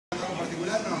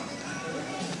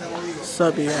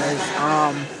Sup, you guys?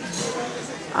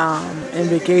 In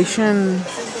vacation.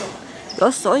 Yo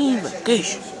estoy en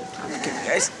vacation. Okay,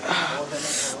 guys.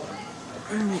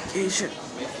 In vacation.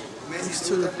 Next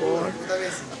to the bar.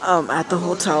 At the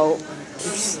hotel.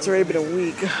 It's already been a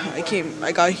week.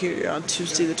 I got here on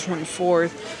Tuesday the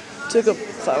 24th. Took a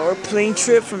 5-hour plane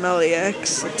trip from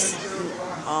LAX. It's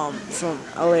from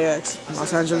LAX,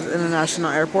 Los Angeles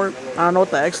International Airport. I don't know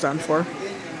what the X stands for.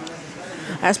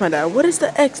 I asked my dad, what does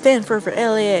the X stand for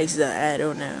LAX? I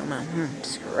don't know, man.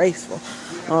 Disgraceful.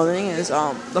 Well, the thing is,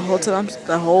 the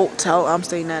hotel I'm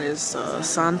staying at is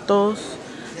Sandos,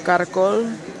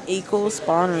 Caracol, Eco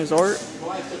Spa and Resort.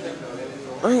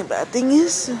 Only bad thing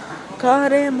is,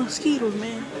 goddamn mosquitoes,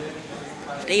 man.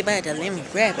 They about to let me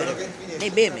grab it. They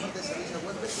bit me.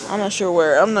 I'm not sure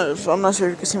where. I'm not sure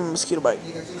if you can see my mosquito bite.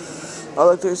 Oh,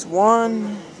 look, there's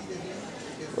one.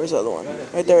 Where's the other one?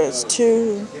 Right there. It's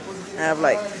two. I have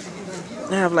like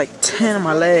 10 on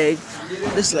my leg,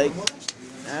 this leg,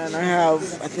 and I have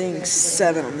I think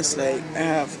 7 on this leg. I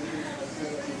have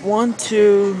 1,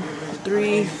 2,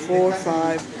 3, 4,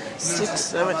 5, 6,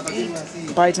 7,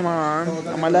 8 bites on my arm,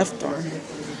 on my left arm.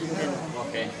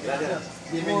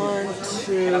 1,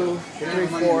 2, 3,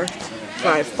 4,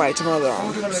 5 bites on my other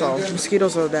arm. So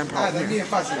mosquitoes are a damn problem here.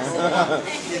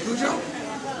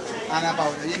 Ana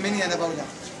Paula, bienvenida Ana Paula.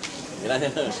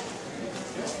 Gracias.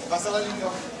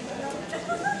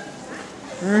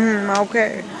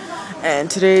 Okay. And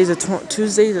today's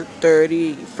Tuesday, the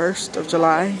 31st of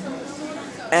July.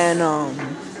 And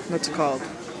what's it called?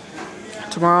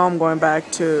 Tomorrow I'm going back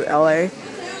to LA.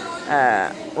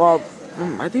 Well,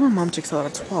 I think my mom checks out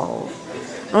at 12.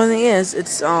 The only thing is,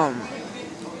 it's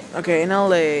okay in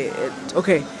LA.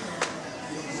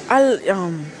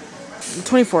 The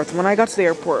 24th, when I got to the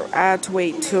airport, I had to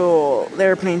wait till the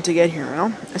airplane to get here, you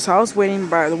know? So I was waiting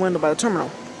by the window by the terminal.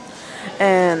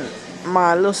 And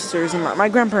my little sisters and my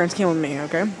grandparents came with me,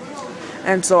 okay?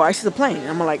 And so I see the plane.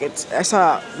 I'm like, I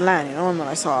saw it land, you know? And then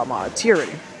I saw my tea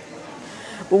already.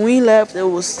 When we left, it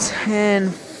was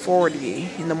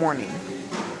 10:40 in the morning.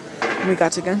 When we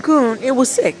got to Cancun, it was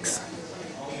 6.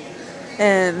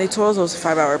 And they told us it was a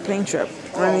 5-hour plane trip.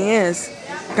 The thing is,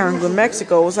 Cancun,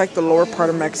 Mexico was like the lower part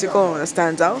of Mexico, and it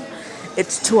stands out.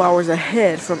 It's 2 hours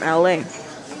ahead from LA.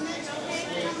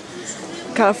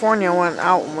 California went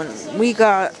out when we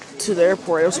got to the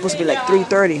airport. It was supposed to be like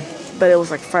 3:30, but it was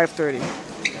like 5:30.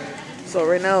 So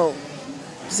right now,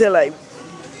 say like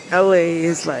LA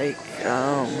is like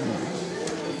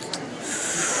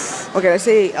okay, let's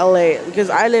say LA because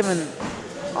I live in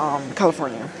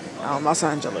California, Los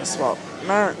Angeles. Well,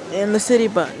 not in the city,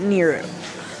 but near it.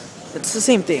 It's the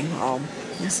same thing.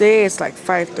 Say it's like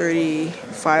 5:30,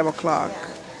 5 o'clock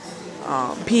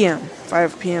p.m.,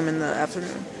 5 p.m. in the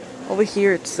afternoon. Over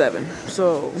here it's 7.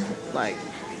 So like,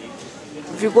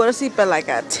 if you go to sleep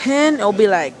at 10, it'll be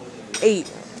like 8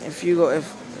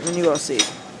 when you go to sleep.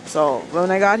 So when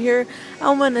I got here,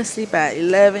 I went to sleep at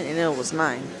 11 and it was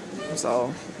 9.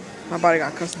 So my body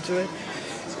got accustomed to it.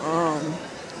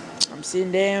 I'm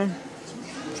sitting down,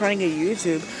 trying to get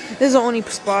YouTube. This is the only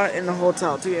spot in the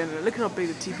hotel to get in there. Look how big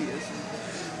the TV is.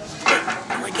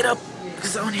 I'm gonna get up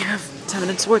because I only have 10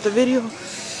 minutes worth of video.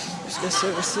 There's good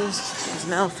services. There's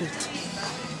an outfit.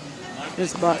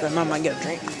 There's a spot that mom might get a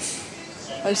drink.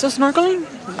 Are you still snorkeling?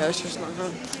 Yeah, it's just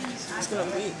snorkeling. It's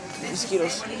gonna be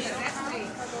mosquitoes.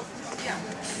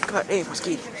 God, hey,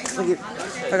 mosquito. Look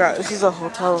at, I got, this is a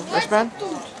hotel wristband.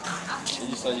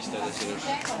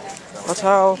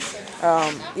 Hotel,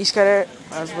 each cadet,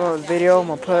 as well as video, I'm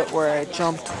gonna put where I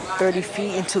jumped 30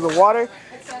 feet into the water.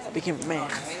 I became a man.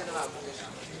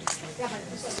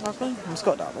 Snorkeling? Let's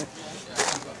go down there.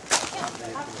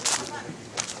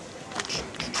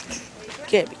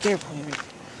 Okay, be careful. You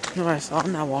know what I saw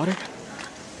in that water?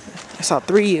 I saw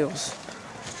 3 eels.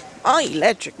 Oh,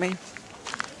 electric, man.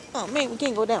 Oh, man, we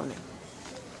can't go down there.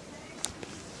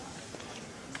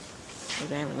 So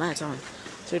they have lights on.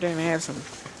 So they're gonna have some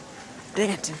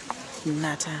dancing in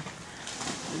night time.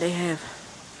 They have,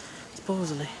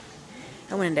 supposedly,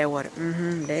 I went in that water.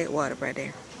 That water right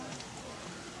there.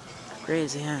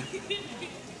 Crazy, huh?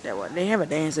 That water. They have a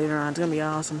dance later on. It's gonna be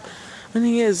awesome. The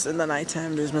thing is, in the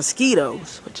nighttime, there's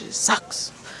mosquitoes, which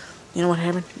sucks. You know what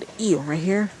happened? The eel right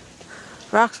here.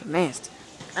 Rocks are nasty.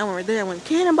 I went right there. I went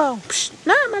cannonball. Psh,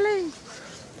 not my leg.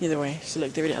 Either way, she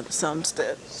looked every day at the sun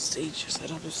stage. She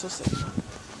said, "I'm just so safe."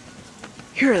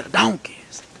 Here are the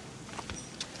donkeys.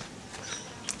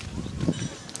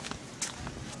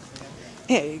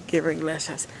 Hey, give her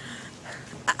glasses.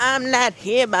 I'm not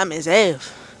here by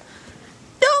myself.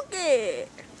 Donkey!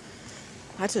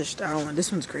 I don't know.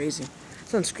 This one's crazy.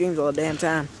 This one screams all the damn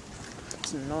time.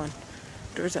 It's annoying.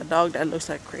 There's a dog that looks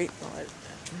like crate.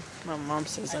 My mom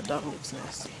says that dog looks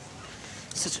nasty.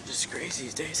 Such a disgrace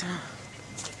these days, huh?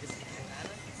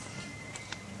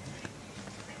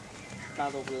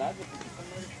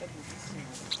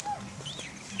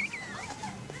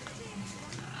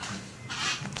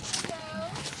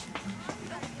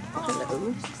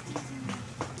 Hello.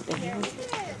 Damn.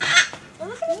 Oh,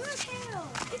 look at his tail.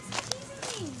 It's teasing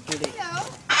me. Hello.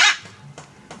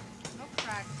 No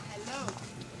crack. Hello.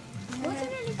 What's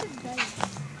underneath his belly?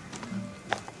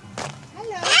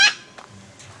 Hello.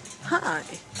 Hi.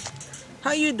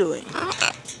 How you doing?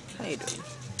 How you doing?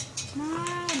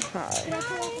 Mom. Hi.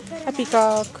 Hi,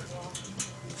 peacock.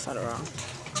 It's not around.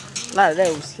 A lot of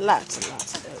those. Lots and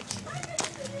lots of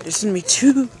those. There's gonna be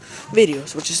 2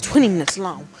 videos, which is 20 minutes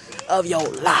long, of your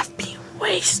life being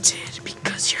wasted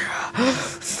because you're a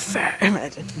fat.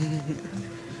 Imagine.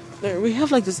 There, we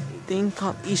have like this thing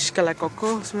called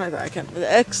Ishkalacoco, something like that. I can't.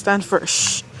 The X stands for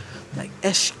sh, like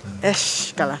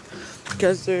Eshkala,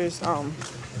 because there's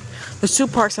 2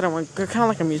 parks that I want. They're kind of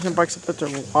like amusement parks, except that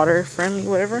they're water friendly,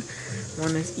 whatever.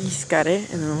 One is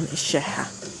Iskare and then one is Sheha.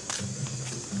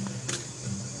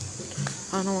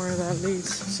 I don't know where that leads.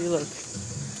 See, look,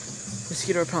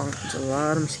 mosquito repellent. There's a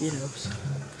lot of mosquitoes.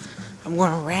 I'm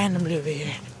going randomly over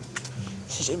here.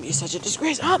 This should be such a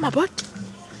disgrace. Oh, my butt!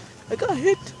 I got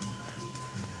hit.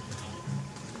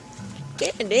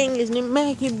 God dang, isn't it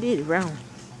Mac? You did it wrong.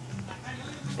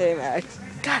 Hey, Max.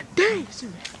 God dang,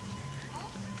 isn't it?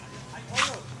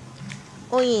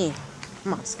 Oh, yeah.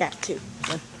 Come on, Scott, too.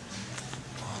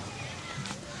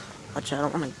 Watch out, I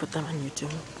don't want to put them on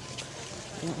YouTube.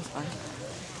 Yeah, it's fine.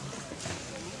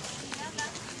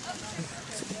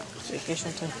 C'est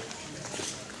vacation time.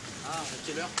 Ah,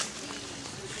 quelle heure?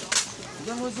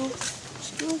 Bien, oiseau.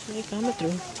 Excuse me, coming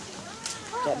through.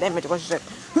 God damn it, what's that?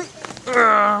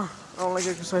 I don't like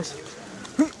exercise.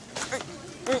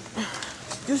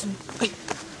 Excuse me. Hey,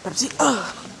 Pepsi.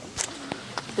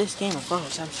 This game of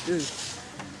course, I'm screwed.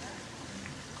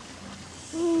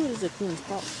 Ooh, this is a cool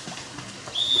spot.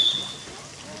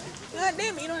 God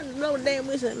damn it, you don't have to blow the damn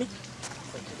whistle at me.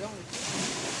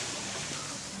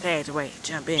 There's a way,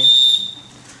 jump in.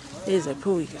 This is a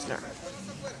pool you can start.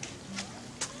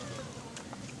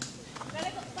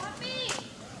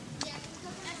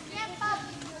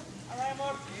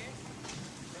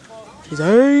 He's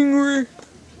angry.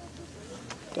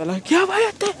 They're like, yeah,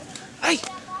 váyate. Hey.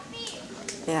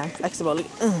 Yeah, I'm flexible. Look,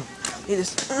 he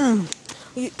just,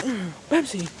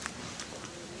 Pepsi.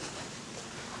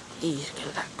 He's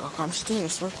gonna let go. I'm still in a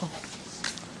circle.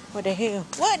 What the hell?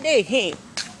 What the hell?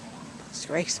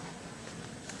 Disgraceful.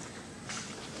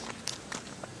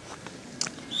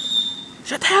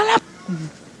 Shut the hell up.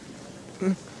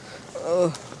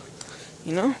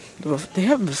 You know, they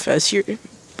have buffets here.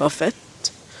 Buffets,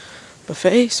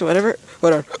 whatever.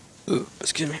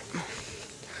 Excuse me.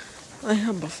 I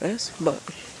have buffets, but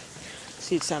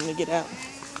see, it's time to get out.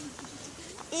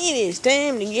 It is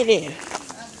time to get out.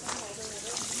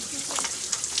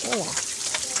 Oh.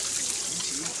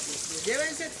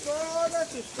 Llévense todas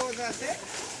sus cosas, ¿eh?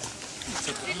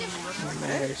 No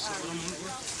matters.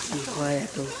 Hijo de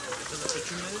tu.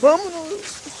 Vámonos.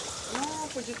 No,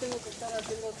 pues yo tengo que estar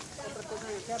haciendo otra cosa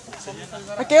en el teatro.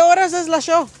 ¿A qué horas es la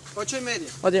show?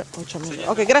 8:30. Oye, 8:30.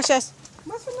 Ok, gracias.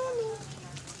 Más o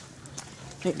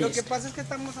menos. Lo que pasa es que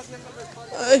estamos haciendo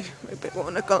respuesta. Ay, me pegó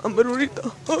una calambre ahorita.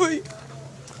 Ay.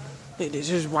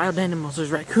 There's wild animals. There's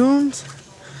raccoons.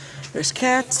 There's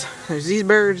cats. There's these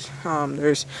birds.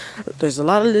 There's a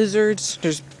lot of lizards.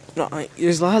 There's a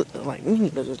lot of, like, mini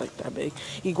lizards like that big.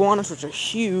 Iguanas, which are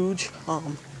huge.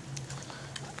 What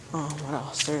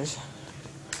else? There's,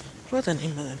 what's the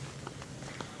name of them?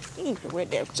 Where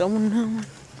there's someone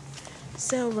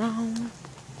so wrong.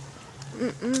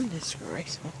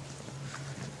 Disgraceful.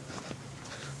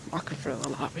 Walking through the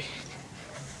lobby.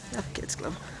 That's kids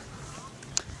club.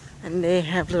 And they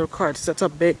have little carts. That's how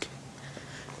big.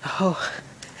 Oh,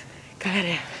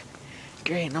 god,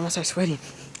 great. I'm gonna start sweating.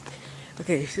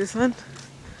 Okay, see this one?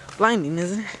 Blinding,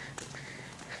 isn't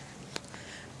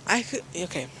it?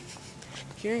 Okay.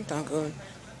 Here in Cancun,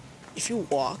 if you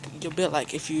walk, you'll be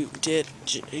like if you did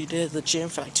the gym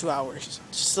for like 2 hours.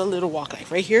 Just a little walk, like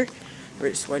right here, you're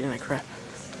already sweating like crap.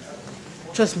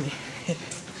 Trust me, it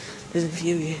doesn't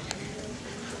feel good.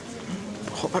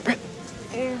 Hold my breath.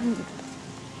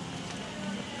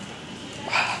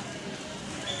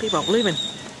 People are leaving.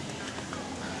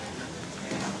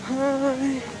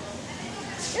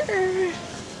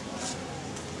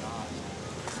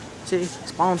 See,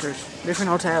 sponsors, different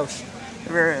hotels.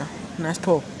 Very nice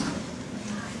pool.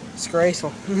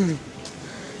 Disgraceful.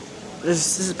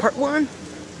 This is part 1.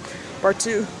 Part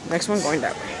 2. Next one going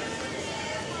that way.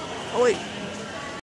 Oh wait.